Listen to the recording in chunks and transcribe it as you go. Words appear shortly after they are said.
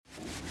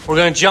We're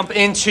going to jump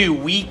into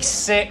week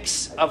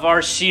 6 of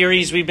our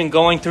series we've been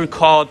going through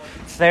called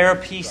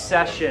Therapy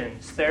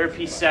Sessions.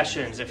 Therapy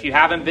Sessions. If you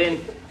haven't been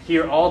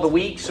here all the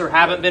weeks or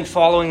haven't been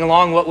following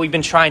along, what we've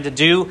been trying to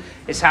do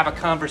is have a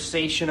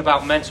conversation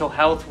about mental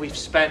health. We've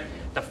spent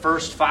the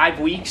first 5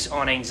 weeks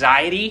on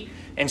anxiety,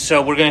 and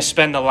so we're going to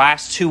spend the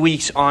last 2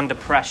 weeks on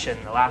depression.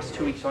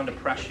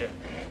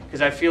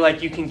 Because I feel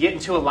like you can get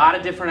into a lot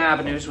of different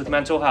avenues with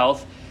mental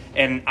health,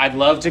 and I'd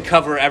love to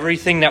cover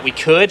everything that we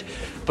could,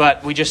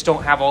 but we just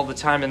don't have all the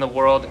time in the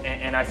world,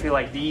 and I feel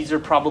like these are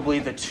probably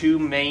the 2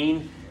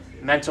 main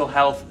mental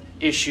health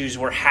issues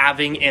we're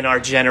having in our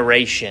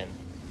generation.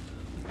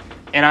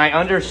 And I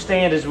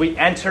understand as we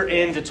enter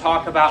in to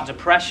talk about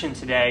depression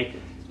today,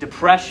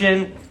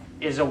 depression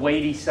is a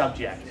weighty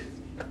subject.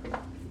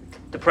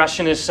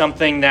 Depression is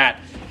something that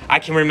I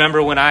can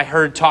remember when I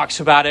heard talks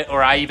about it,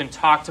 or I even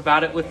talked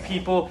about it with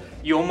people,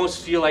 you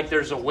almost feel like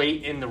there's a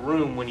weight in the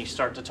room when you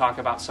start to talk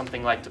about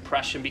something like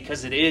depression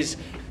because it is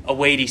a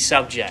weighty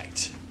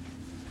subject.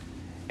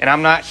 And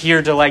I'm not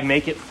here to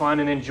make it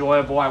fun and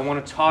enjoyable. I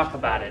want to talk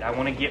about it. I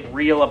want to get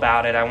real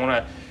about it. I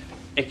want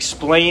to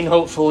explain,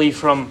 hopefully,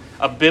 from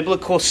a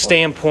biblical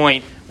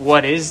standpoint,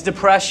 what is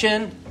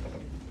depression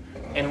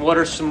and what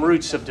are some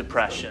roots of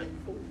depression.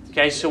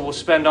 Okay, so we'll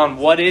spend on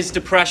what is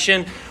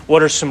depression,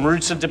 what are some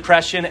roots of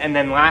depression, and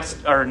then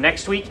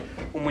next week,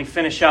 when we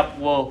finish up,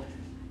 we'll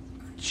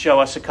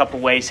show us a couple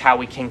ways how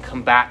we can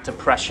combat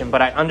depression.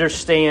 But I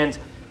understand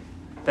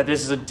that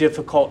this is a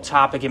difficult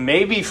topic, and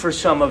maybe for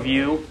some of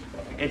you,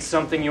 it's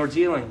something you're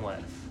dealing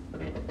with.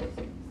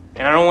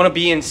 And I don't want to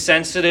be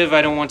insensitive.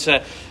 I don't want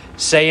to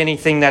say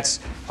anything that's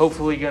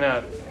hopefully going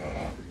to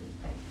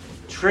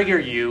trigger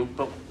you,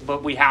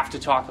 but we have to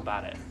talk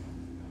about it.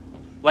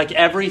 Like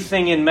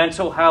everything in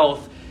mental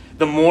health,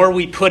 the more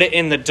we put it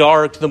in the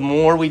dark, the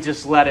more we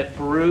just let it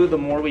brew, the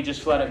more we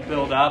just let it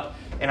build up.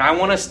 And I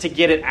want us to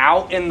get it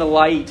out in the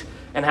light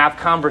and have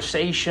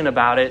conversation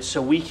about it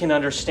so we can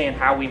understand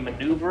how we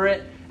maneuver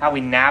it, how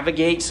we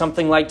navigate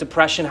something like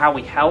depression, how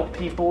we help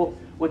people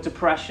with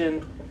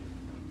depression.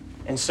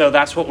 And so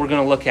that's what we're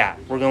going to look at.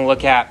 We're going to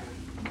look at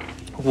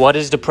what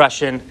is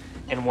depression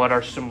and what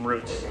are some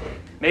roots.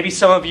 Maybe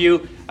some of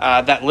you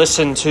that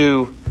listen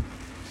to,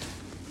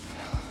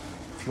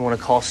 if you want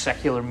to call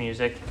secular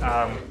music,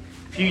 a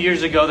few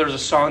years ago there was a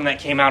song that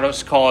came out. It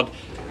was called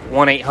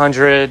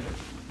 1-800.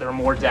 There are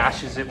more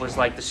dashes. It was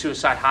like the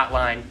suicide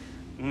hotline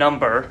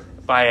number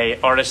by an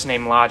artist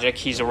named Logic.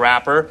 He's a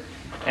rapper.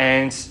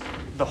 And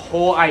the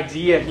whole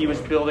idea he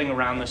was building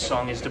around this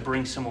song is to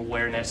bring some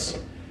awareness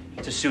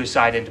to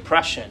suicide and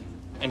depression.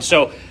 And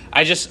so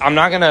I'm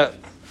not going to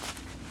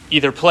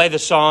either play the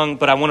song,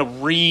 but I want to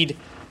read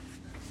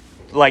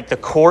the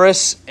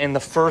chorus and the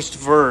first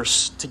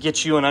verse to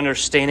get you an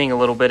understanding a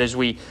little bit as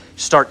we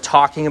start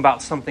talking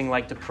about something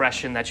like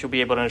depression that you'll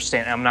be able to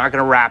understand. And I'm not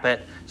going to rap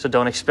it, so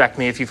don't expect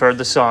me, if you've heard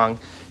the song,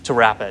 to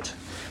rap it.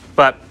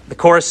 But the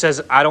chorus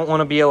says, I don't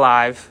want to be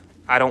alive.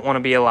 I don't want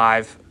to be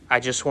alive. I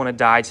just want to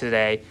die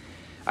today.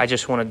 I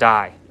just want to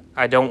die.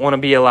 I don't want to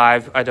be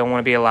alive. I don't want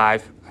to be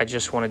alive. I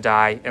just want to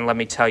die. And let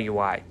me tell you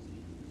why.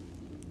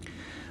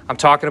 I'm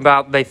talking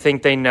about they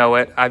think they know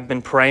it. I've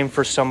been praying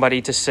for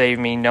somebody to save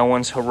me. No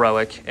one's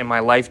heroic. And my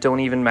life don't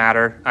even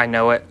matter. I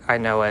know it. I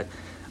know it.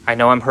 I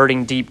know I'm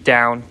hurting deep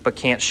down, but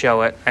can't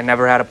show it. I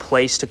never had a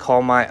place to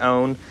call my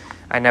own.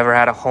 I never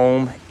had a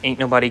home. Ain't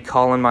nobody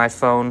calling my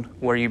phone.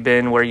 Where you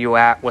been? Where you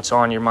at? What's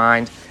on your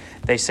mind?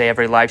 They say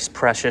every life's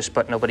precious,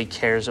 but nobody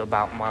cares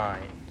about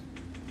mine.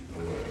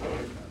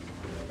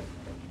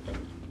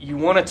 You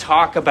want to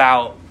talk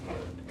about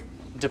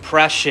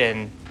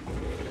depression.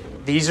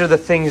 These are the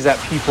things that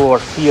people are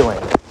feeling.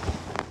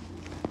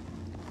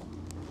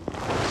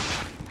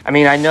 I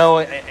mean, I know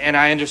and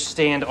I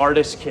understand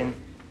artists can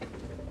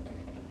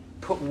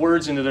put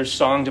words into their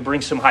song to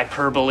bring some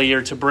hyperbole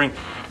or to bring...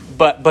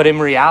 But in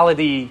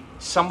reality,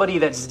 somebody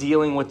that's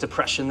dealing with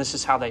depression, this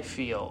is how they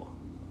feel.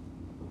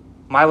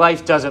 My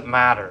life doesn't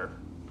matter.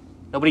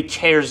 Nobody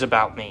cares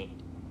about me.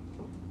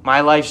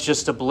 My life's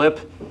just a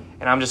blip,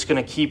 and I'm just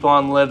going to keep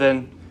on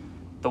living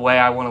the way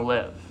I want to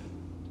live.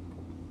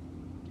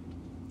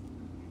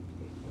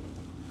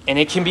 And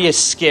it can be a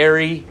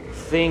scary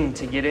thing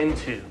to get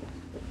into.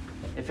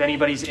 If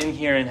anybody's in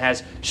here and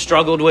has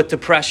struggled with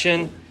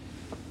depression,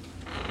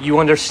 you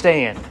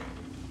understand.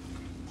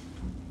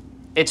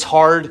 It's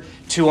hard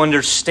to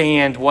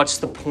understand what's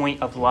the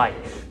point of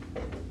life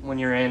when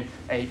you're in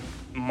a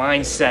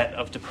mindset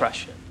of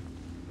depression.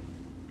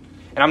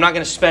 And I'm not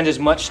going to spend as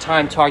much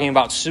time talking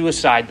about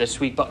suicide this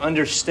week, but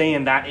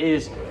understand that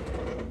is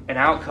an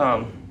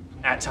outcome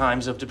at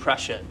times of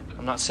depression.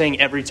 I'm not saying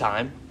every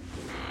time,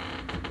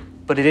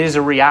 but it is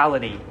a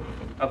reality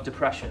of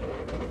depression.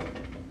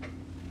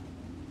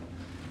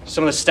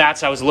 Some of the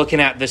stats I was looking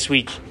at this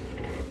week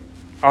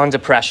on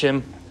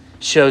depression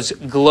shows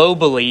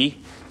globally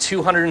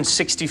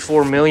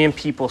 264 million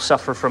people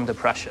suffer from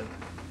depression.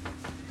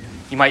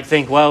 You might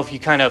think, well, if you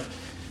kind of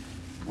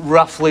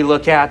roughly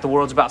look at the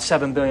world's about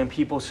 7 billion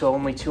people, so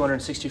only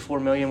 264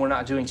 million, we're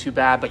not doing too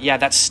bad. But yeah,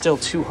 that's still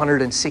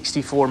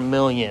 264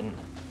 million.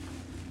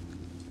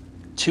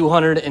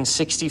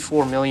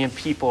 264 million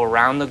people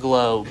around the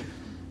globe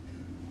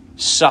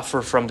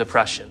suffer from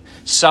depression,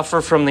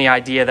 suffer from the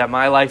idea that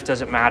my life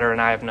doesn't matter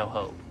and I have no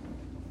hope.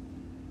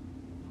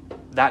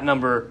 That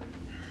number,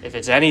 if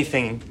it's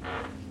anything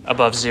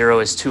above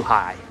zero, is too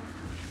high.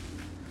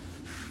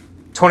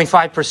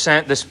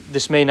 25%,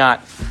 this may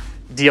not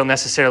deal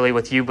necessarily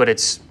with you, but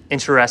it's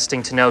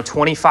interesting to know,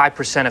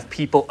 25% of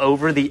people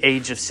over the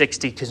age of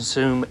 60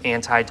 consume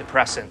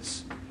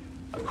antidepressants.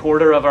 A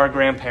quarter of our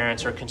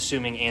grandparents are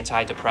consuming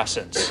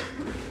antidepressants.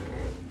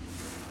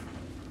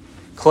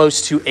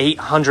 Close to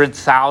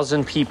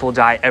 800,000 people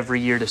die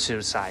every year to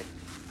suicide.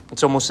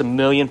 It's almost 1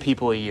 million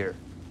people a year.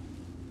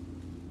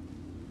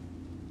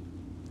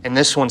 And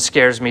this one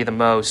scares me the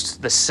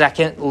most. The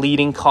second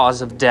leading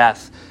cause of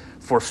death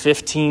for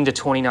 15 to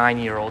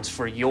 29-year-olds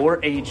for your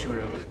age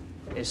group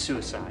is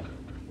suicide.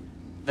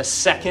 The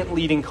second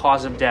leading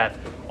cause of death.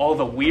 All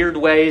the weird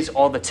ways,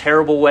 all the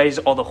terrible ways,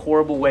 all the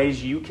horrible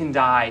ways you can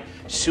die,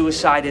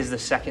 suicide is the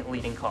second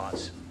leading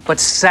cause. But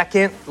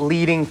second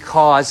leading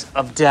cause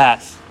of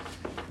death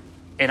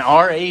in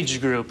our age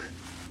group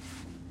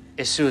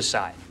is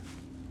suicide.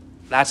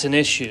 That's an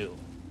issue.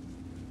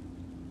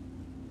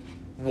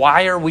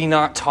 Why are we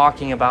not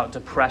talking about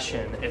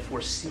depression if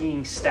we're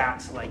seeing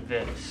stats like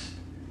this?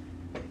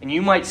 And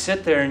you might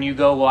sit there and you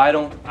go,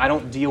 well, I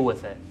don't deal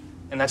with it.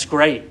 And that's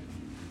great.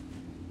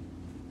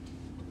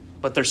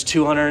 But there's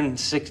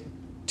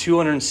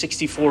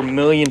 264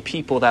 million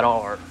people that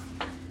are.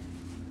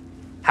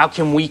 How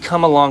can we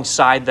come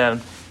alongside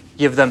them,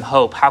 give them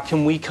hope? How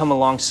can we come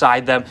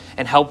alongside them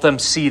and help them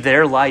see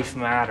their life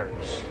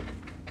matters?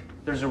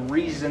 There's a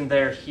reason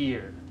they're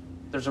here.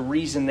 There's a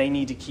reason they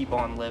need to keep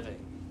on living.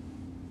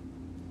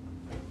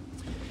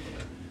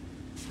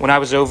 When I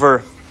was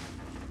over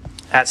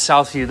at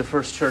Southview, the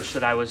first church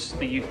that I was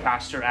the youth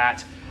pastor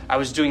at, I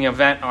was doing an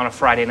event on a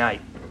Friday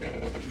night.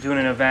 Doing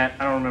an event,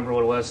 I don't remember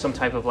what it was, some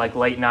type of like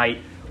late night.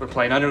 We're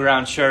playing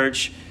underground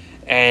church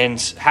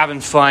and having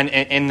fun.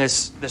 And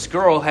this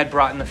girl had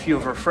brought in a few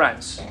of her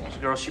friends. This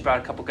girl, she brought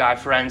a couple guy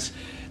friends.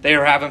 They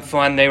were having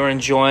fun. They were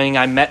enjoying.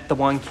 I met the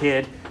one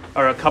kid,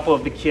 or a couple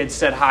of the kids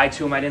said hi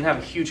to him. I didn't have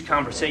a huge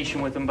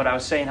conversation with them, but I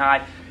was saying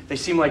hi. They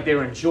seemed like they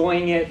were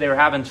enjoying it. They were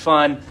having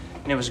fun,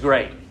 and it was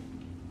great.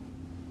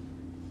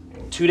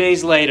 2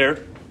 days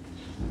later,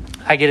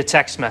 I get a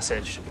text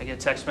message. I get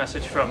a text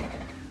message from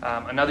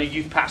another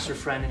youth pastor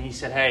friend, and he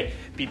said, hey,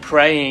 be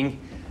praying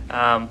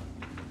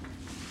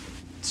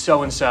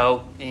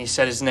so-and-so. And he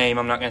said his name.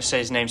 I'm not going to say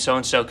his name.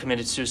 So-and-so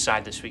committed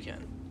suicide this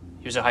weekend.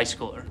 He was a high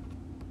schooler.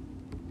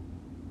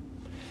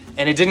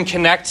 And it didn't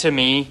connect to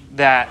me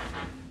that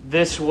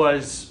this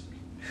was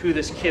who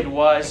this kid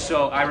was.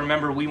 So I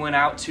remember we went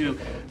out to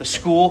the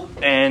school,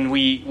 and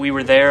we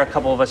were there. A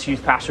couple of us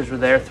youth pastors were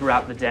there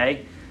throughout the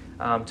day,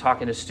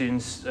 talking to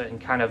students and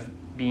kind of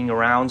being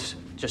around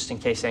just in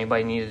case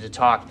anybody needed to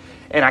talk.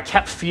 And I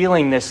kept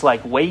feeling this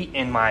like weight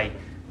in my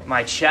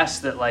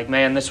chest that like,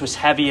 man, this was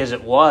heavy as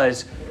it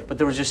was, but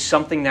there was just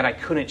something that I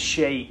couldn't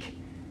shake,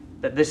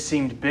 that this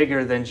seemed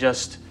bigger than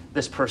just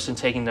this person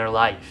taking their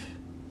life.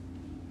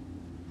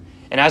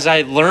 And as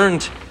I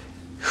learned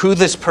who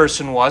this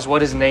person was,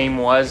 what his name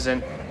was,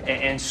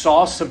 and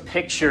saw some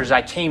pictures,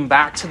 I came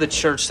back to the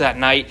church that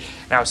night,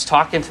 and I was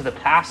talking to the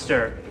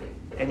pastor,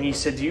 and he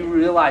said, do you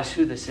realize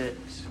who this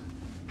is?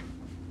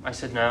 I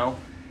said, no.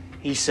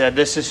 He said,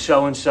 this is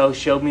so-and-so,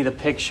 showed me the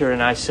picture,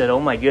 and I said, oh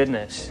my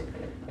goodness.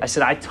 I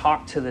said, I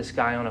talked to this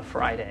guy on a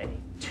Friday,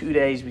 2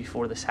 days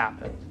before this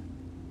happened.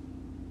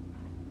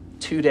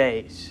 2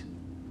 days.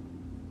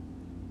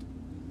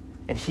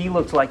 And he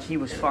looked like he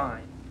was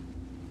fine.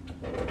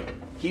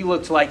 He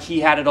looked like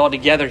he had it all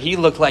together. He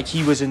looked like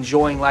he was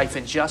enjoying life,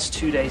 and just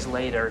 2 days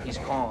later, he's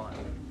gone.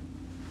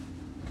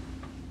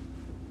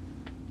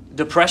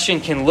 Depression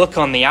can look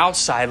on the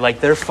outside like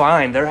they're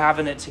fine. They're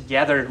having it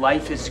together.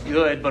 Life is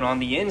good. But on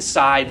the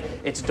inside,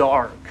 it's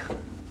dark.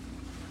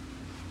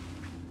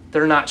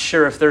 They're not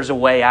sure if there's a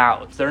way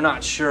out. They're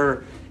not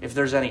sure if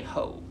there's any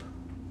hope.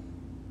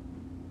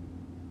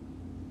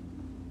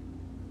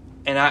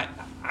 And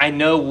I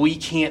know we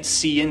can't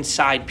see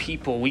inside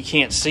people. We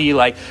can't see,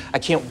 like, I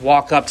can't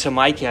walk up to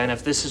Micah, and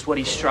if this is what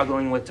he's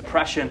struggling with,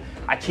 depression,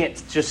 I can't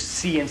just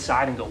see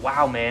inside and go,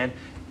 wow, man,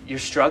 you're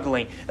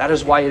struggling. That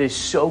is why it is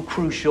so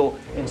crucial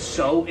and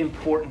so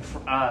important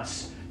for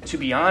us to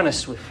be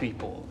honest with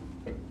people.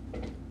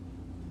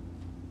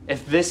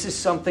 If this is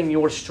something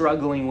you're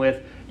struggling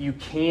with, you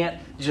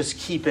can't just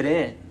keep it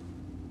in.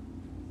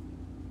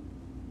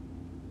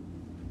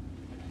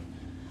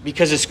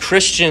 Because as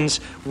Christians,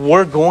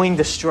 we're going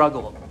to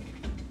struggle.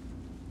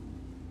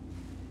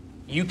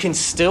 You can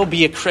still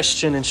be a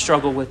Christian and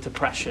struggle with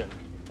depression.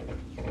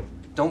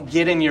 Don't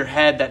get in your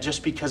head that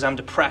just because I'm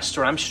depressed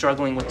or I'm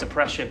struggling with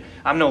depression,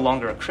 I'm no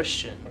longer a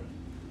Christian.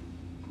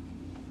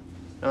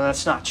 No,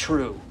 that's not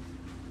true.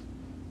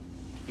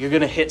 You're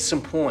going to hit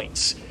some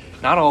points.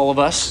 Not all of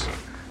us,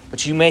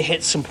 but you may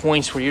hit some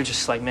points where you're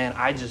just like, man,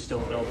 I just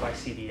don't know if I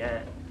see the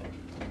end.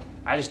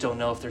 I just don't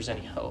know if there's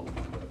any hope.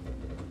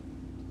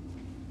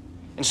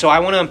 And so I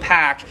want to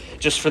unpack,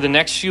 just for the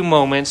next few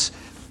moments,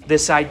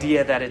 this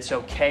idea that it's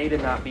okay to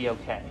not be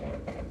okay.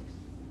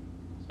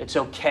 It's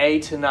okay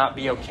to not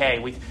be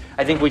okay.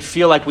 I think we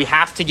feel like we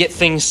have to get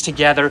things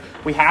together.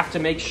 We have to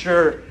make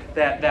sure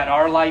that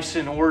our life's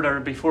in order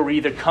before we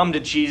either come to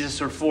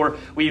Jesus or before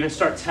we even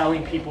start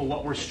telling people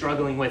what we're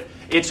struggling with.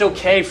 It's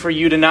okay for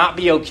you to not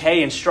be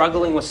okay and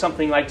struggling with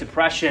something like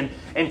depression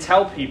and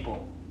tell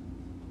people.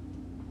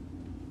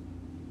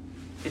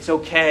 It's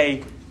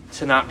okay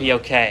to not be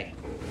okay.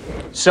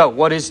 So,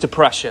 what is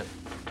depression?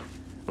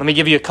 Let me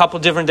give you a couple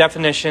different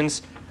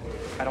definitions.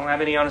 I don't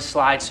have any on a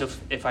slide, so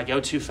if I go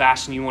too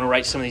fast and you want to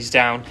write some of these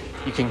down,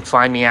 you can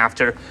find me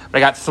after. But I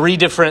got 3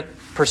 different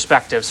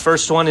perspectives.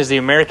 First one is the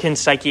American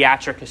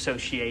Psychiatric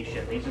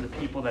Association. These are the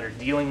people that are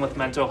dealing with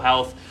mental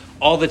health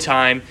all the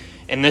time,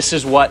 and this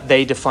is what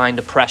they define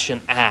depression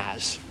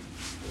as.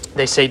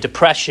 They say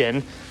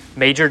depression,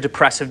 major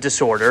depressive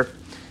disorder,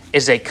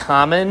 is a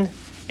common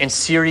and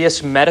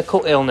serious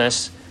medical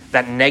illness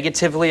that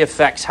negatively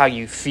affects how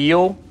you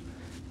feel,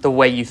 the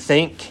way you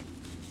think,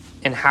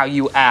 and how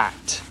you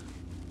act.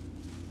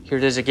 Here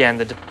it is again.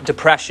 The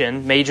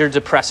depression, major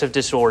depressive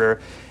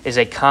disorder, is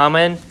a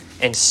common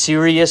and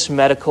serious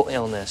medical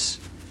illness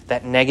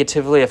that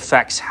negatively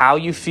affects how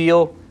you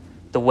feel,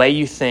 the way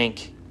you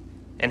think,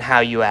 and how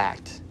you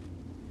act.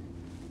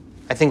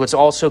 I think what's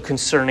also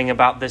concerning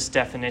about this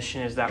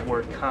definition is that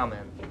word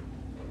common.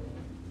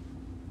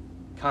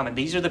 Common.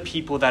 These are the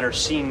people that are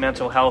seeing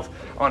mental health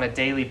on a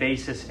daily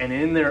basis, and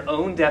in their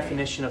own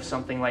definition of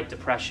something like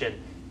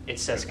depression, it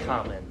says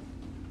common.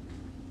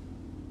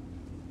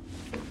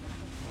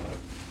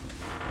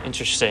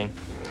 Interesting.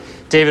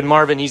 David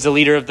Marvin, he's the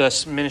leader of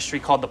this ministry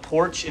called The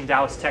Porch in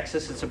Dallas,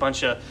 Texas. It's a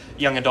bunch of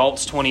young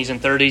adults, 20s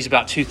and 30s,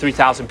 about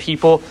 2,000-3,000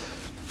 people.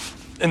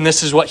 And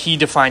this is what he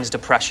defines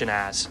depression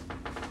as.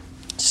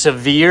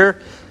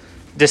 Severe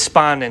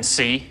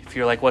despondency. If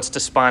you're like, what's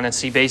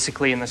despondency?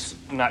 Basically, in this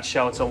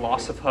nutshell, it's a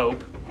loss of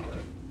hope.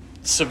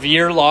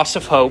 Severe loss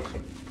of hope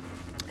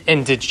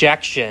and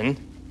dejection,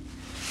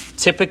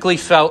 typically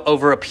felt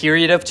over a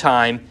period of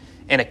time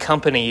and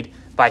accompanied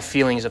by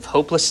feelings of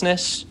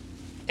hopelessness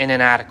and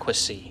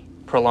inadequacy,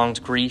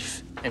 prolonged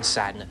grief and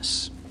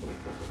sadness.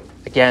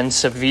 Again,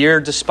 severe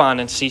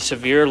despondency,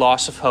 severe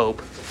loss of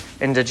hope,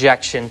 and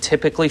dejection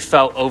typically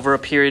felt over a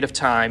period of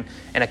time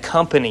and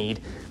accompanied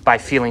by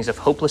feelings of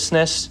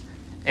hopelessness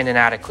and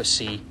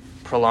inadequacy,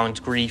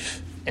 prolonged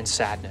grief and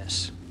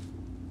sadness.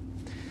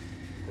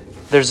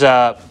 There's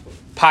a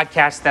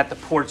podcast that The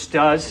Porch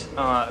does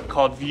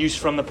called Views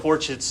from the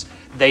Porch.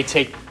 They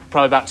take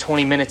probably about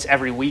 20 minutes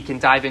every week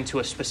and dive into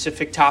a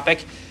specific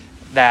topic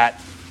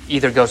that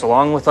either goes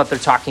along with what they're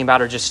talking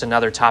about or just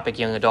another topic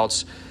young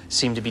adults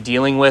seem to be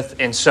dealing with.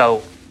 And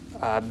so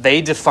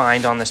they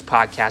defined on this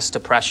podcast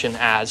depression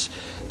as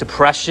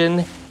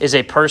depression is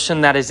a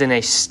person that is in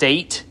a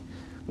state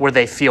where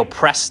they feel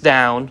pressed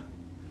down,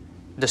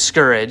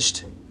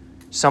 discouraged,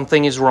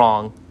 something is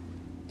wrong,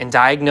 and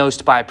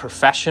diagnosed by a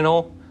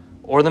professional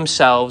or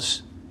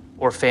themselves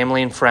or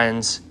family and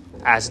friends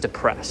as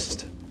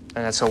depressed.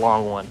 And that's a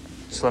long one.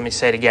 So let me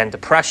say it again.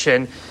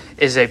 Depression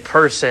is a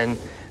person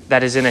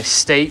that is in a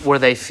state where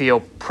they feel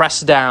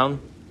pressed down,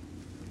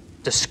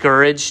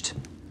 discouraged,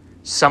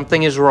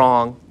 something is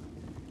wrong,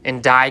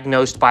 and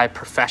diagnosed by a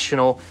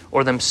professional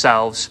or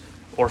themselves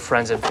or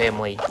friends and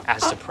family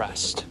as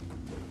depressed.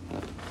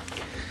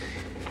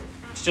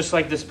 It's just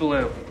like this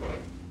balloon.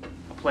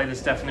 I'll play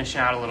this definition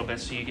out a little bit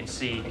so you can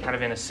see kind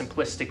of in a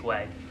simplistic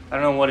way. I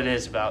don't know what it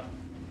is about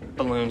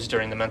balloons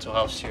during the mental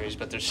health series,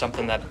 but there's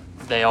something that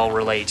they all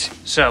relate.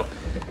 So,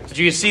 did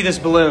you see this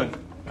balloon?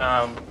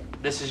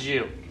 This is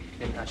you.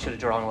 I should have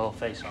drawn a little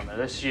face on there.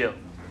 This is you.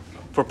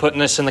 If we're putting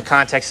this in the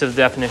context of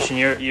the definition,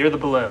 you're the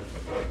balloon.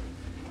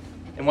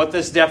 And what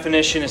this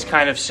definition is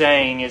kind of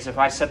saying is if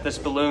I set this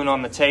balloon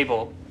on the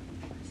table,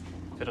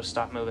 if it'll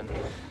stop moving,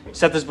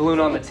 set this balloon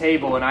on the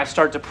table and I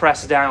start to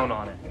press down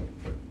on it.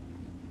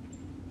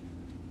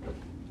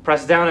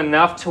 Press down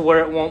enough to where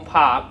it won't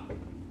pop,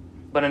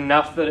 but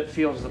enough that it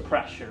feels the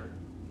pressure.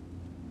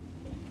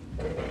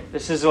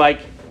 This is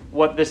like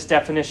what this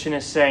definition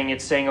is saying.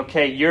 It's saying,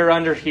 okay, you're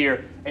under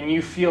here and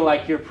you feel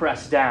like you're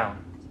pressed down.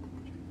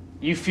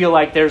 You feel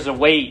like there's a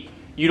weight.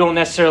 You don't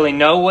necessarily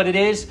know what it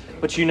is,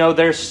 but you know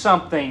there's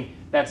something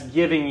that's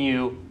giving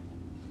you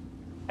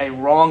a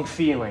wrong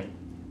feeling.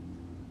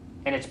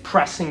 And it's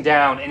pressing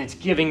down and it's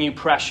giving you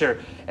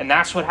pressure. And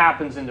that's what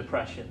happens in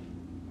depression.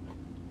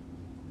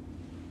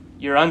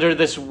 You're under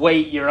this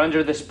weight, you're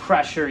under this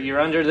pressure, you're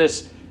under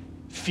this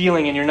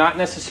feeling, and you're not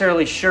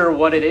necessarily sure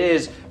what it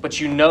is, but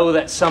you know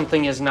that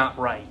something is not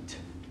right.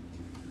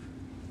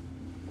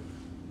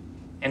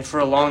 And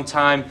for a long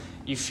time,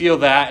 you feel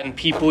that, and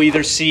people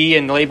either see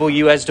and label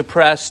you as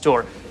depressed,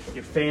 or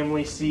your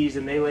family sees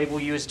and they label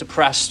you as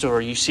depressed,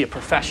 or you see a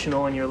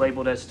professional and you're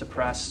labeled as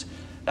depressed.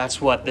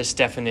 That's what this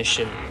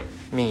definition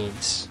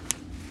means.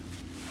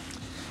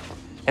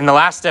 And the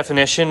last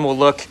definition, we'll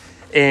look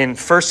in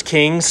 1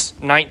 Kings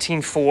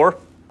 19:4.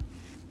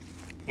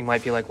 You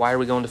might be like, why are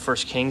we going to 1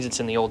 Kings? It's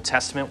in the Old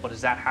Testament. What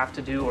does that have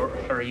to do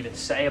or even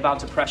say about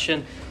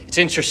depression? It's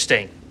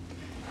interesting.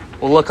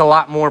 We'll look a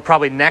lot more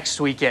probably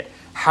next week at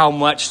how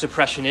much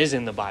depression is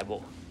in the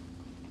Bible.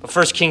 But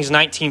 1 Kings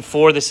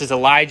 19:4, this is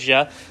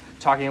Elijah,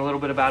 talking a little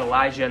bit about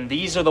Elijah, and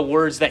these are the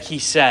words that he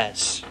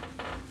says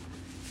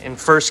in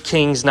 1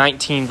 Kings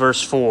 19,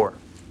 verse 4.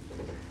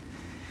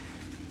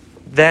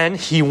 Then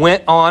he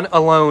went on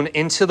alone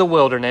into the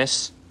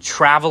wilderness,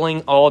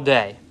 traveling all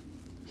day.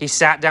 He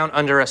sat down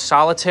under a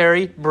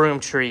solitary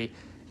broom tree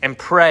and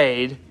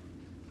prayed.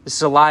 This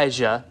is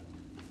Elijah.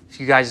 If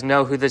you guys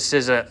know who this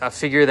is, a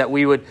figure that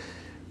we would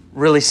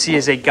really see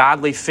as a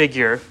godly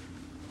figure,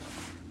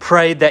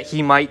 prayed that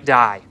he might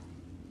die.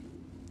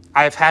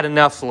 I have had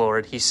enough,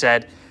 Lord, he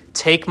said.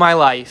 Take my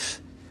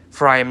life,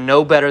 for I am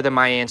no better than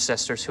my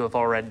ancestors who have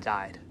already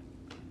died.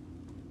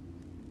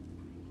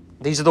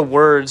 These are the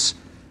words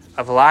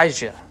of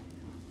Elijah.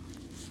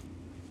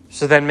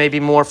 So then maybe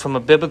more from a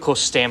biblical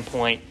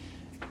standpoint,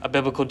 a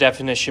biblical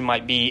definition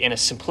might be, in a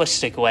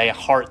simplistic way, a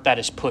heart that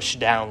is pushed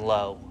down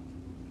low.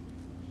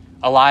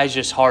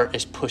 Elijah's heart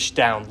is pushed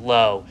down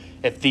low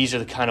if these are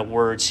the kind of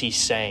words he's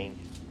saying.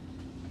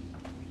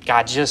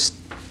 God, just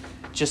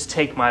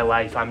take my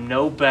life. I'm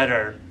no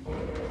better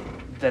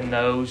than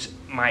those,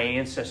 my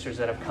ancestors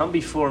that have come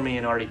before me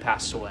and already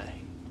passed away.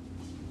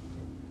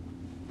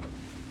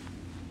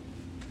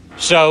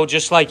 So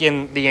just like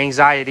in the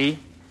anxiety,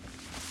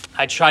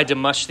 I tried to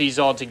mush these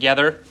all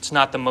together. It's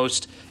not the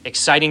most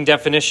exciting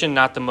definition,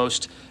 not the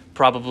most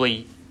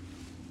probably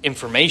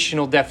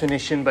informational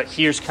definition, but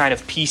here's kind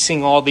of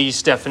piecing all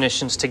these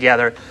definitions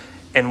together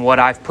and what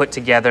I've put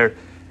together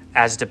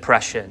as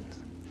depression.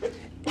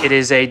 It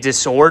is a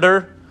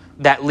disorder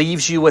that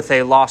leaves you with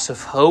a loss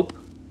of hope,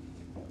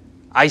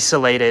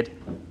 isolated,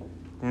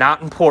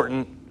 not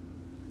important,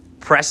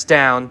 pressed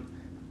down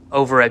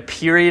over a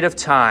period of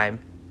time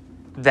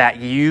that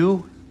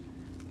you,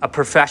 a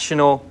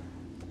professional,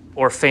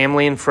 or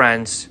family and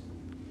friends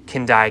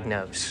can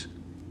diagnose.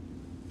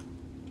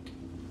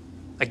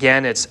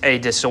 Again, it's a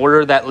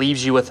disorder that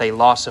leaves you with a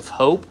loss of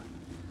hope,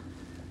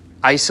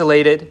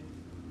 isolated,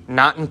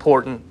 not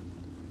important,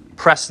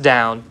 pressed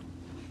down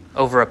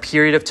over a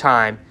period of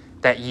time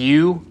that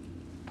you,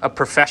 a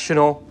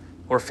professional,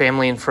 or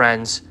family and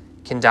friends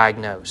can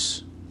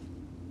diagnose.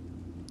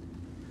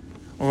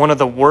 One of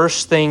the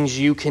worst things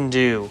you can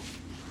do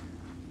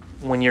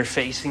when you're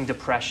facing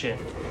depression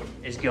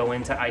is go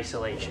into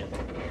isolation.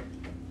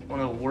 One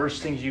of the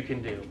worst things you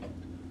can do.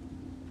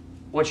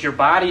 What your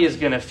body is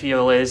going to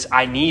feel is,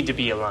 I need to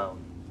be alone.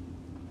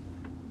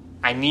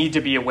 I need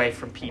to be away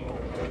from people.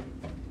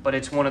 But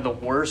it's one of the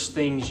worst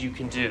things you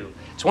can do.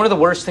 It's one of the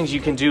worst things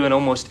you can do in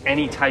almost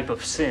any type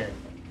of sin,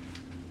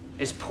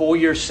 is pull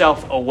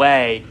yourself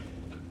away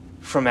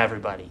from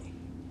everybody.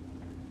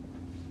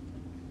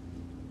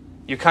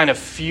 You're kind of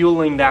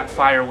fueling that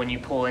fire when you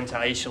pull into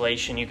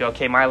isolation. You go,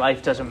 okay, my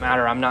life doesn't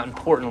matter. I'm not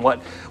important.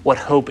 What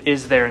hope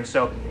is there? And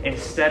so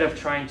instead of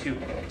trying to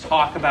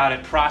talk about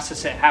it,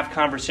 process it, have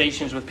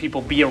conversations with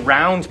people, be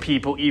around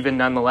people even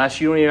nonetheless,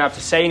 you don't even have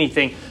to say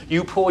anything.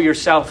 You pull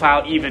yourself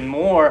out even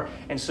more.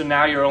 And so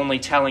now you're only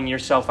telling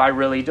yourself, I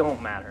really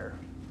don't matter.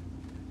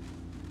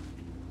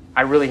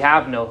 I really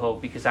have no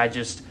hope because I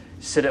just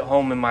sit at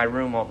home in my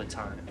room all the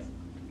time.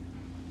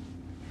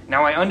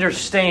 Now I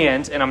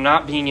understand, and I'm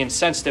not being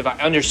insensitive, I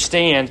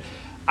understand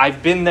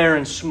I've been there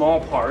in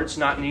small parts,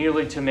 not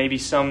nearly to maybe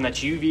some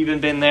that you've even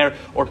been there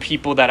or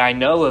people that I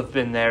know have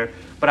been there,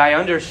 but I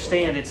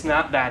understand it's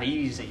not that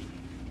easy.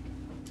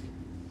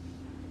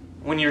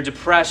 When you're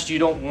depressed, you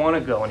don't want to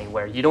go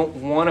anywhere. You don't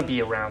want to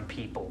be around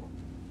people.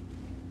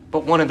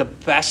 But one of the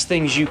best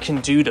things you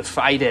can do to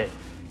fight it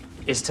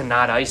is to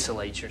not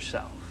isolate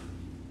yourself.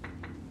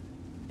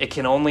 It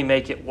can only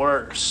make it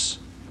worse.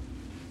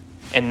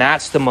 And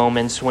that's the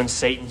moments when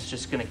Satan's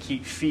just going to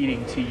keep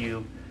feeding to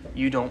you,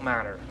 you don't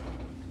matter.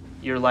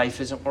 Your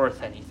life isn't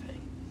worth anything.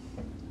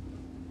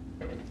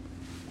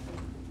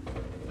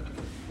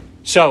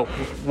 So,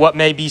 what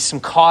may be some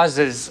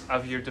causes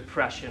of your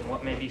depression?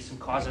 What may be some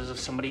causes of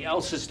somebody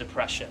else's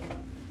depression?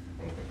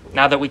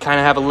 Now that we kind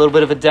of have a little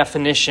bit of a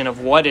definition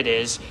of what it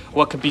is,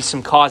 what could be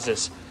some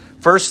causes?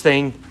 First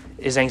thing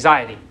is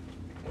anxiety.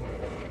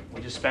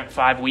 We just spent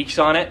 5 weeks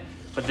on it,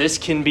 but this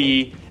can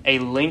be a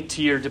link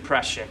to your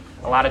depression.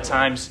 A lot of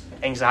times,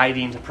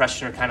 anxiety and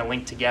depression are kind of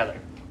linked together.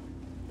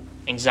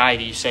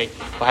 Anxiety, you say,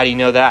 well, how do you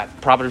know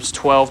that? Proverbs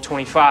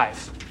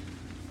 12:25.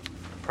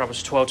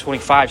 Proverbs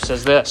 12:25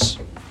 says this.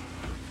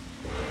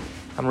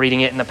 I'm reading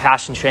it in the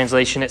Passion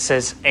Translation. It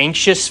says,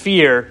 anxious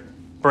fear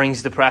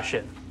brings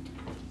depression.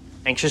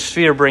 Anxious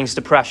fear brings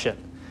depression.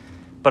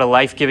 But a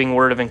life-giving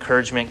word of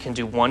encouragement can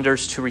do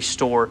wonders to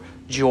restore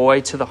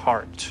joy to the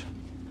heart.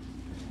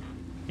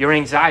 Your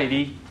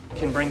anxiety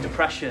can bring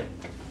depression.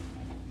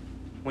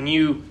 When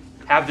you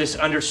have this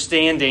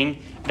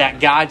understanding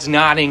that God's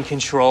not in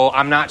control,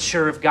 I'm not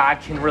sure if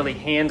God can really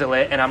handle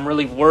it, and I'm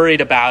really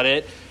worried about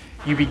it,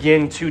 you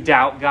begin to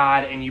doubt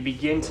God, and you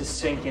begin to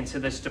sink into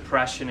this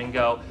depression and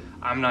go,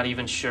 I'm not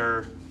even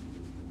sure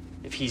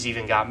if he's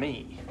even got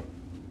me.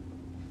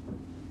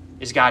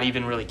 Does God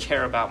even really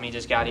care about me?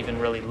 Does God even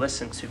really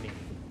listen to me?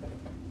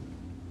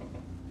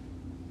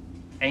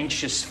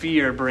 Anxious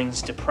fear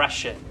brings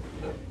depression.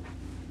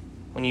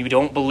 When you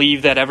don't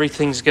believe that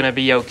everything's going to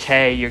be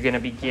okay, you're going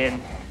to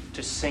begin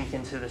to sink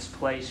into this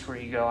place where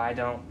you go, I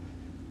don't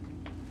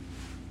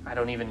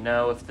even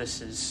know if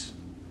this is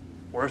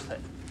worth it.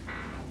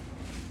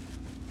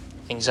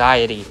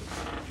 Anxiety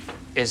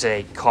is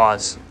a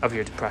cause of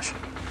your depression.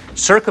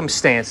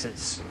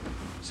 Circumstances.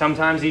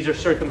 Sometimes these are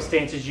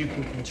circumstances you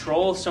can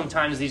control.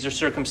 Sometimes these are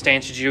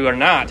circumstances you are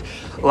not.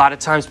 A lot of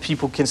times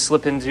people can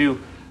slip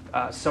into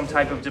some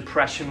type of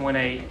depression when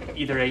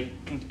either a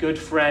good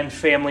friend,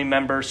 family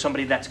member,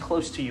 somebody that's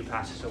close to you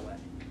passes away.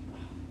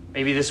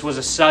 Maybe this was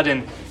a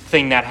sudden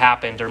thing that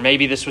happened, or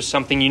maybe this was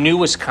something you knew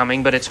was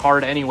coming, but it's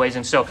hard anyways.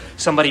 And so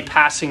somebody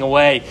passing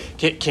away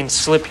can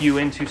slip you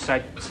into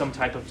some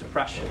type of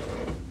depression.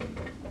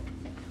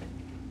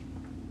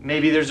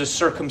 Maybe there's a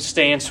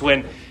circumstance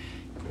when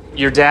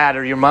your dad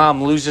or your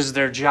mom loses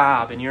their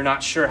job and you're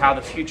not sure how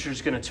the future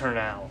is going to turn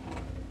out.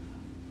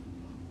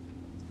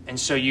 And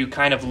so you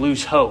kind of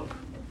lose hope.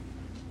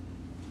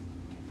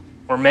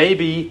 Or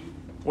maybe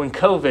when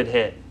COVID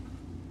hit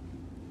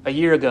a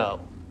year ago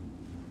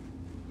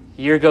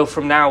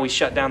from now, we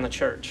shut down the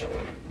church.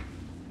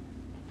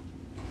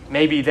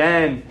 Maybe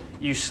then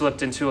you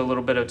slipped into a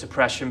little bit of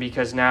depression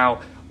because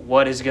now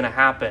what is going to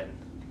happen?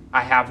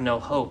 I have no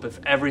hope. If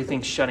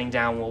everything's shutting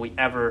down, will we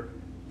ever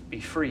be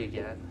free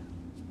again?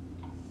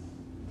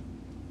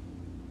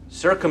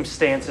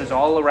 Circumstances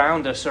all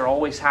around us are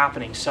always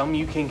happening. Some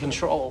you can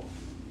control.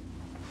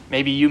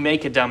 Maybe you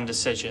make a dumb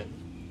decision,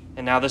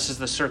 and now this is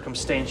the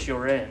circumstance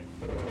you're in.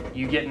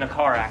 You get in a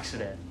car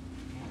accident.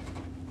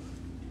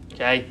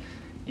 Okay?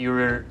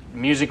 Your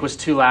music was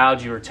too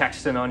loud. You were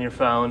texting on your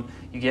phone.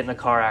 You get in a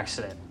car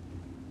accident.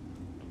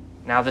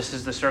 Now this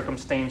is the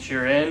circumstance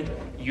you're in.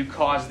 You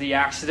caused the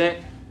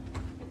accident.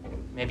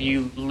 Maybe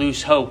you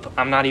lose hope.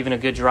 I'm not even a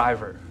good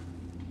driver.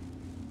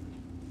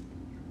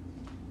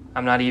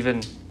 I'm not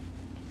even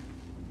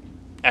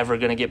ever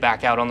going to get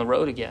back out on the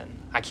road again.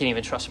 I can't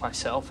even trust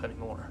myself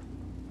anymore.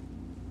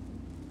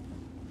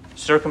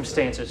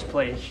 Circumstances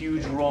play a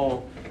huge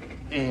role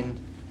in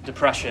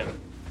depression.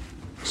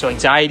 So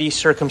anxiety,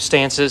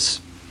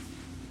 circumstances.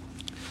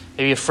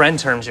 Maybe a friend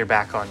turns their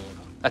back on you.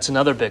 That's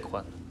another big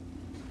one.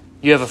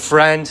 You have a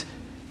friend,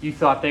 you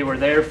thought they were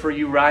there for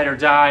you, ride or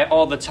die,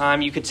 all the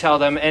time. You could tell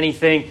them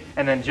anything,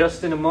 and then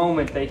just in a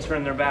moment, they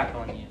turn their back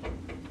on you.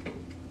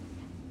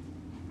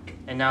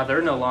 And now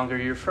they're no longer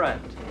your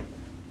friend.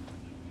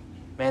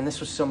 Man, this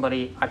was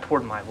somebody I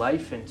poured my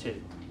life into.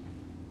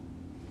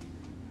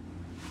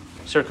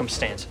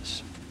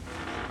 Circumstances.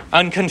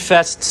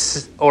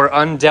 Unconfessed or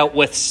undealt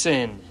with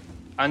sin.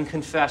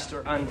 Unconfessed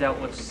or undealt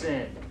with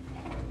sin.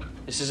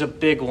 This is a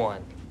big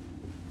one.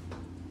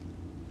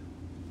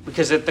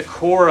 Because at the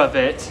core of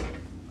it,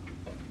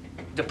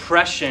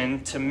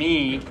 depression, to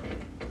me,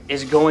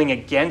 is going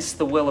against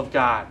the will of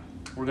God.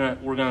 We're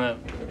gonna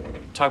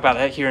talk about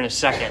that here in a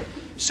second.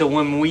 So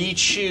when we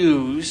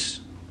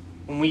choose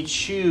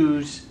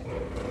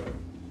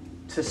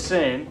to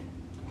sin,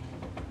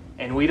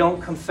 and we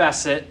don't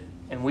confess it,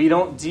 and we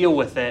don't deal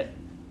with it,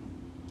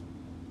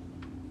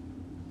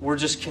 we're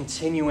just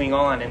continuing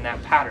on in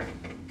that pattern.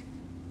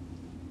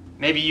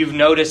 Maybe you've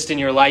noticed in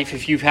your life,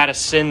 if you've had a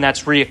sin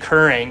that's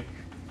reoccurring,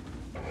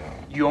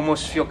 you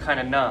almost feel kind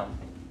of numb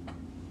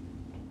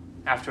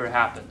after it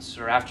happens,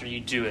 or after you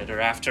do it, or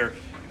after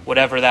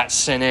whatever that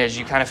sin is.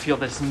 You kind of feel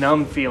this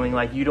numb feeling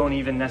like you don't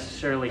even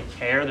necessarily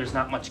care. There's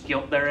not much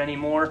guilt there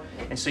anymore.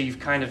 And so you've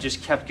kind of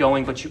just kept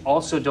going, but you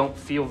also don't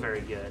feel very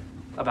good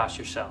about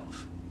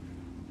yourself.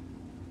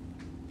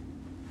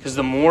 Because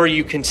the more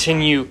you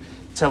continue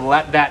to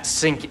let that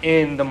sink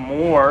in, the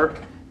more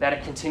that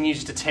it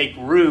continues to take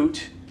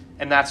root,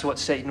 and that's what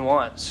Satan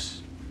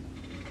wants.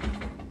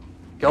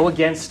 Go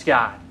against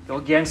God. Go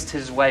against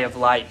his way of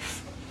life.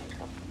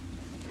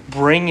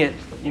 Bring it.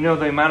 You know,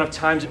 the amount of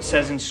times it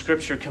says in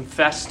Scripture,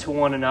 confess to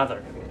one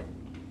another.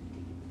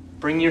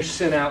 Bring your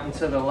sin out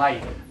into the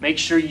light. Make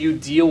sure you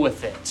deal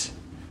with it.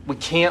 We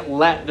can't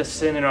let the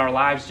sin in our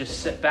lives just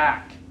sit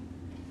back.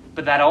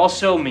 But that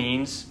also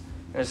means,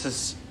 this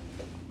is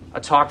a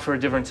talk for a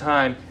different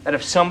time, that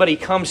if somebody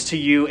comes to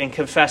you and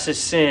confesses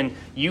sin,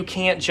 you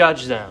can't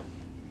judge them.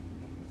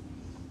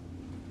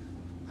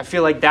 I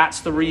feel like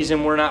that's the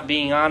reason we're not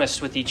being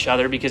honest with each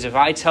other, because if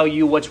I tell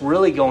you what's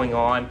really going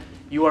on,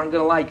 you aren't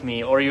going to like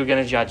me, or you're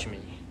going to judge me.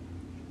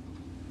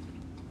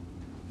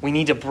 We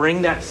need to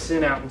bring that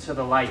sin out into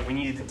the light. We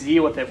need to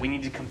deal with it. We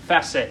need to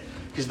confess it.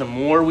 Because the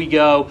more we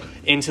go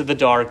into the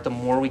dark, the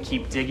more we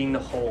keep digging the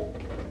hole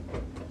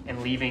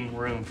and leaving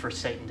room for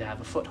Satan to have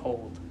a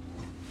foothold.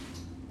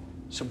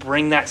 So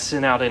bring that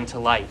sin out into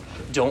light.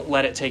 Don't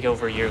let it take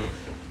over you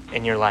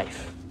in your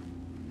life.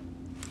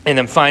 And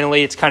then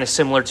finally, it's kind of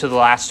similar to the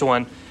last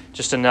one.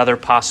 Just another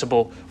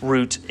possible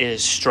root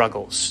is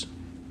struggles.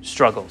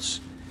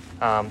 Struggles.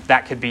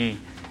 That could be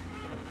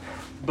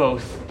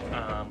both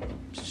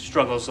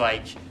struggles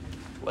like,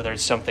 whether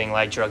it's something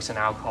like drugs and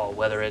alcohol,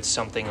 whether it's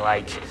something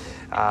like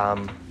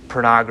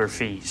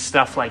pornography,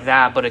 stuff like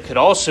that. But it could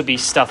also be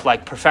stuff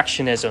like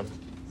perfectionism,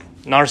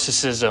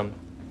 narcissism,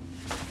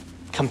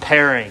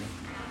 comparing,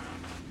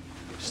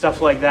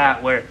 stuff like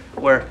that,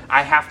 where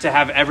I have to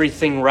have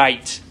everything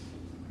right.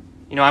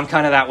 I'm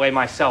kind of that way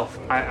myself.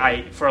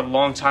 I for a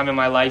long time in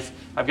my life,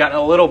 I've gotten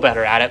a little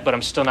better at it, but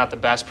I'm still not the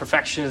best.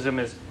 Perfectionism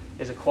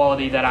is a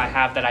quality that I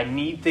have, that I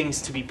need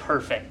things to be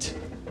perfect.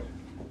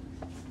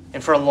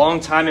 And for a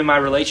long time in my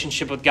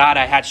relationship with God,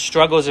 I had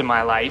struggles in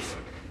my life.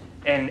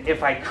 And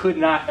if I could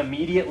not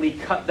immediately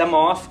cut them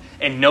off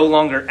and no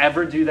longer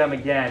ever do them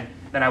again,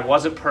 then I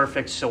wasn't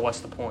perfect, so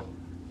what's the point?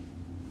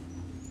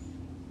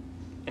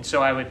 And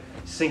so I would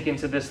sink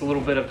into this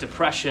little bit of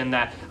depression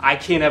that I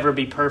can't ever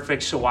be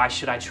perfect, so why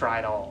should I try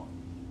at all?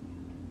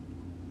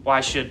 Why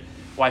should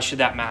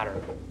that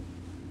matter?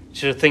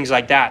 So things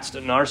like that.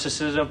 So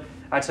narcissism,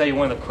 I tell you,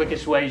 one of the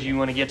quickest ways you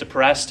want to get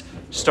depressed,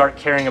 start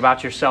caring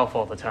about yourself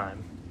all the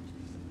time.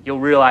 You'll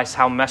realize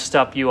how messed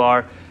up you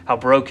are, how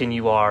broken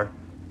you are,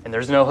 and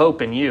there's no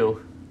hope in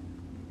you.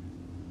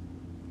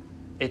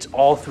 It's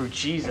all through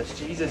Jesus.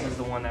 Jesus is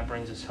the one that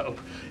brings us hope.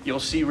 You'll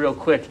see real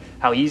quick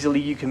how easily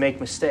you can make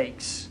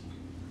mistakes,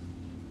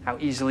 how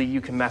easily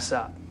you can mess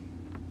up.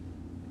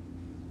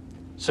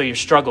 So your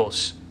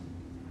struggles.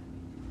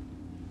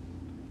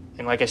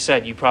 And like I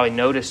said, you probably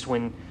noticed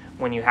when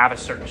you have a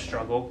certain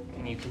struggle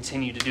and you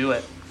continue to do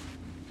it,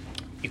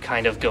 you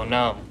kind of go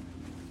numb.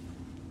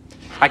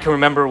 I can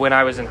remember when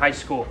I was in high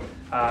school,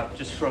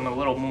 just from a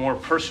little more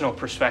personal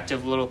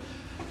perspective,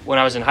 when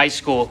I was in high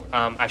school,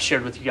 I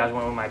shared with you guys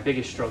one of my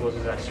biggest struggles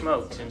is I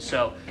smoked. And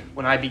so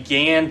when I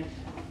began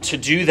to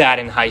do that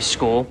in high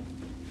school,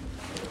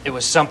 it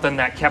was something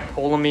that kept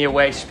pulling me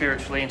away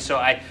spiritually. And so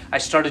I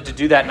started to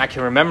do that. And I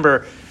can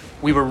remember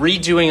we were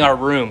redoing our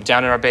room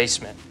down in our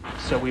basement.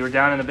 So we were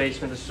down in the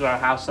basement. This was our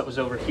house that was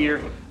over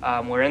here.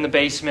 We're in the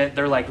basement.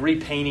 They're like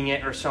repainting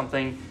it or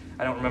something.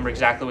 I don't remember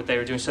exactly what they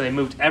were doing. So they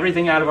moved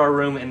everything out of our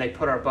room and they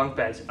put our bunk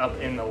beds up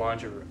in the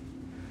laundry room.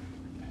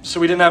 So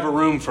we didn't have a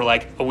room for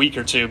like a week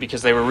or two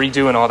because they were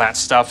redoing all that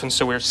stuff. And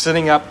so we were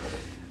sitting up,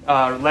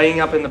 laying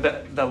up in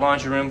the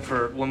laundry room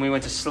for when we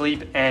went to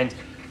sleep. And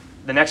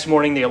the next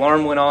morning the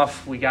alarm went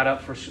off. We got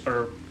up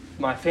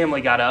my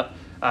family got up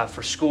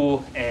for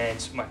school,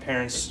 and my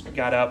parents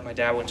got up. My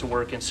dad went to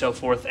work and so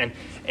forth.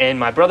 And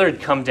my brother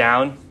had come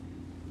down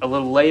a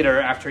little later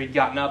after he'd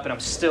gotten up, and I'm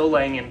still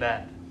laying in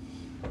bed.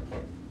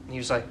 And he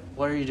was like,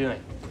 "What are you doing?"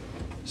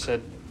 I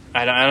said,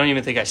 I don't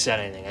even think I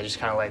said anything. I just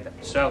kind of laid there.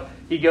 So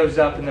he goes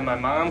up, and then my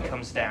mom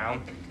comes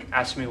down,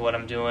 asks me what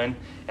I'm doing,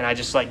 and I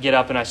just like get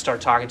up and I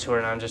start talking to her,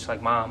 and I'm just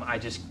like, "Mom, I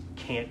just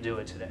can't do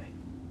it today."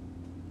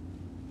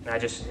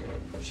 And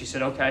she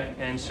said, "Okay."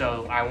 And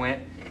so I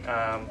went,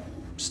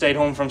 stayed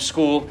home from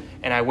school,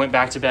 and I went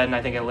back to bed, and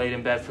I think I laid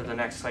in bed for the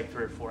next like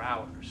 3 or 4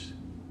 hours.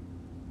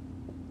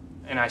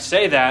 And I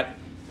say that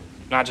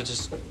not to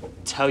just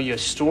tell you a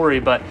story,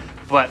 but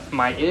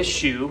my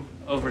issue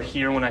over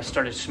here when I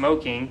started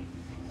smoking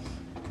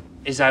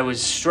is I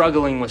was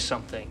struggling with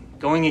something,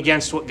 going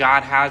against what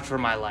God had for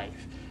my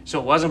life. So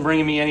it wasn't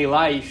bringing me any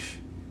life.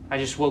 I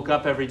just woke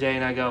up every day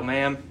and I go,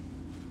 "Ma'am,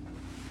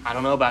 I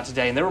don't know about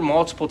today." And there were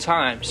multiple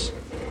times,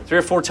 3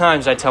 or 4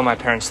 times I'd tell my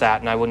parents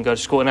that and I wouldn't go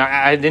to school. And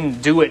I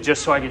didn't do it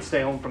just so I could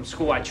stay home from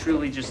school. I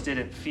truly just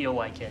didn't feel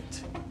like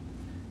it.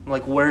 I'm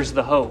like, where's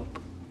the hope?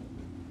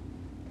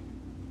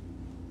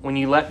 When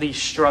you let these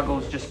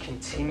struggles just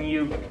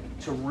continue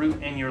to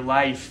root in your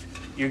life,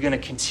 you're going to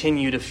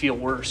continue to feel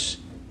worse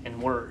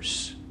and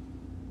worse.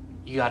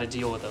 You got to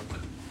deal with them.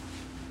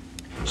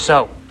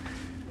 So,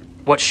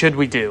 what should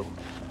we do?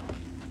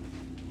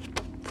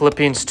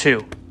 Philippians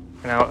 2.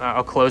 And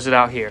I'll close it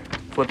out here.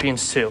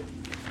 Philippians 2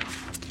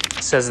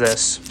 says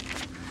this.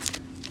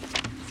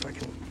 If I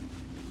can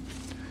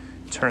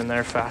turn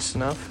there fast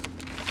enough.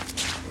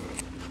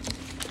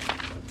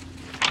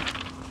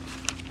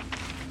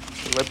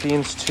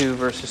 Philippians 2,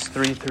 verses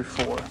 3 through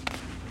 4.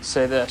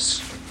 Say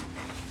this.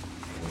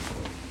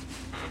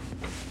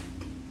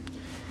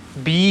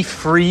 Be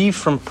free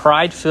from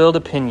pride-filled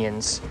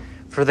opinions,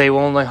 for they will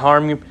only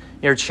harm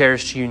your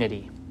cherished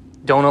unity.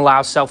 Don't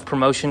allow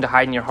self-promotion to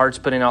hide in your hearts,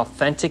 but in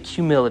authentic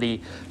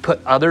humility, put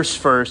others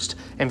first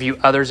and view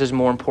others as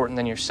more important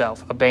than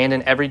yourself.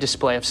 Abandon every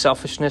display of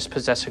selfishness.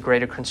 Possess a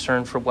greater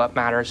concern for what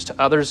matters to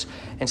others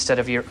instead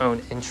of your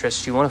own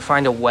interests. You want to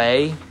find a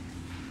way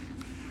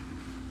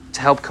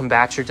to help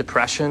combat your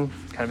depression?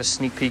 Kind of a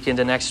sneak peek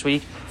into next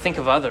week. Think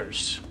of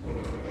others.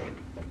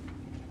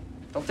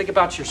 Don't think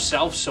about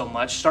yourself so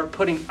much. Start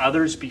putting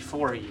others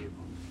before you.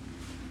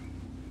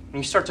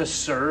 When you start to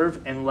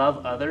serve and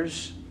love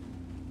others,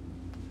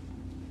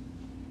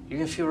 you're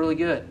going to feel really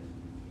good.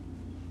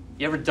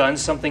 You ever done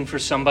something for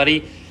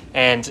somebody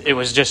and it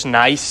was just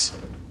nice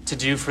to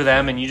do for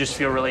them and you just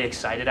feel really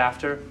excited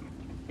after?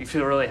 You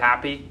feel really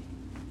happy?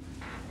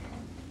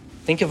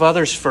 Think of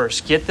others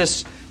first. Get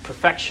this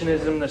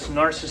perfectionism, this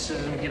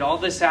narcissism, get all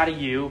this out of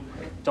you.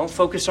 Don't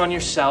focus on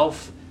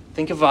yourself.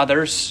 Think of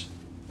others.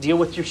 Deal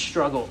with your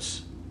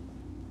struggles.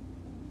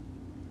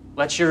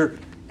 Let your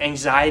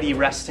anxiety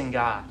rest in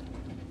God.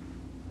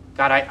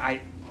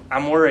 God,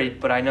 I'm worried,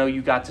 but I know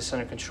you got this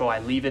under control. I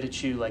leave it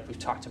at you like we've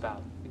talked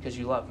about because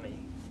you love me.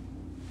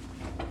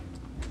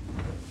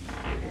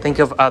 Think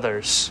of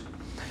others.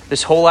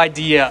 This whole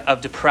idea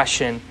of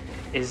depression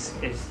is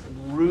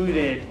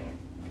rooted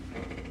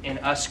in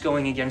us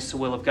going against the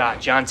will of God.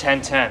 John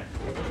 10:10.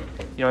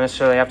 You don't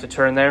necessarily have to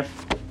turn there,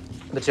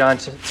 but John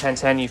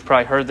 10:10, you've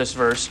probably heard this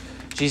verse.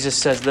 Jesus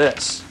says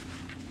this.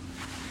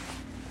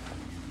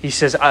 He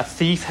says, a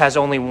thief has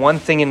only one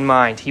thing in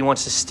mind. He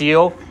wants to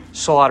steal,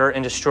 slaughter,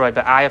 and destroy.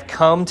 But I have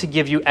come to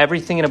give you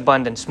everything in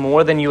abundance,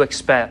 more than you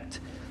expect.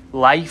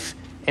 Life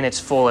in its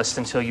fullest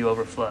until you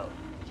overflow.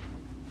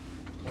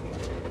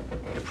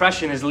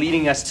 Depression is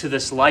leading us to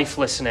this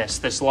lifelessness,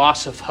 this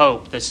loss of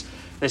hope, this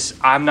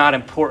I'm not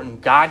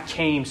important. God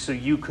came so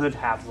you could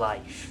have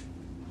life.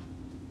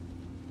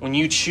 When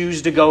you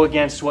choose to go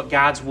against what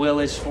God's will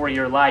is for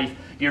your life,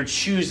 you're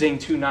choosing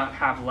to not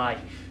have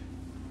life.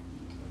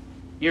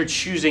 You're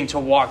choosing to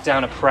walk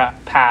down a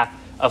path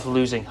of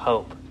losing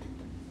hope.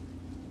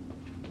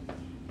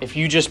 If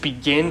you just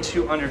begin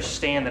to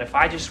understand that if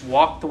I just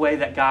walk the way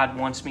that God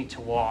wants me to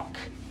walk,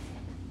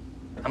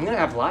 I'm going to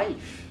have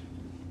life.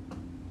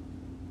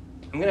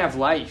 I'm going to have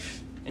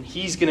life, and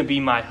He's going to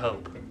be my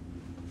hope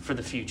for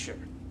the future.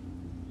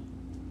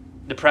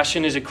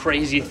 Depression is a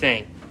crazy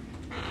thing.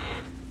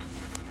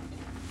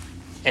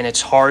 And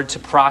it's hard to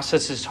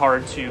process, it's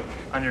hard to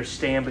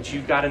understand, but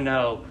you've got to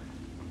know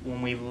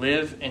when we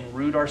live and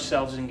root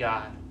ourselves in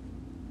God,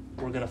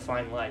 we're going to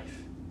find life.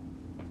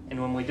 And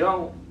when we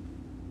don't,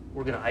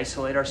 we're going to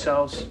isolate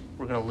ourselves,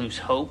 we're going to lose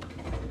hope,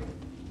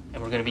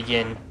 and we're going to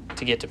begin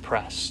to get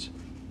depressed.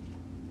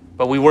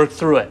 But we work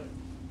through it.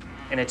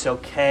 And it's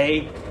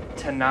okay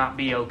to not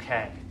be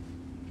okay.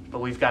 But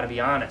we've got to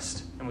be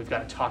honest, and we've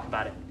got to talk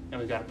about it,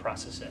 and we've got to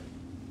process it.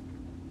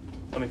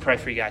 Let me pray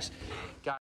for you guys.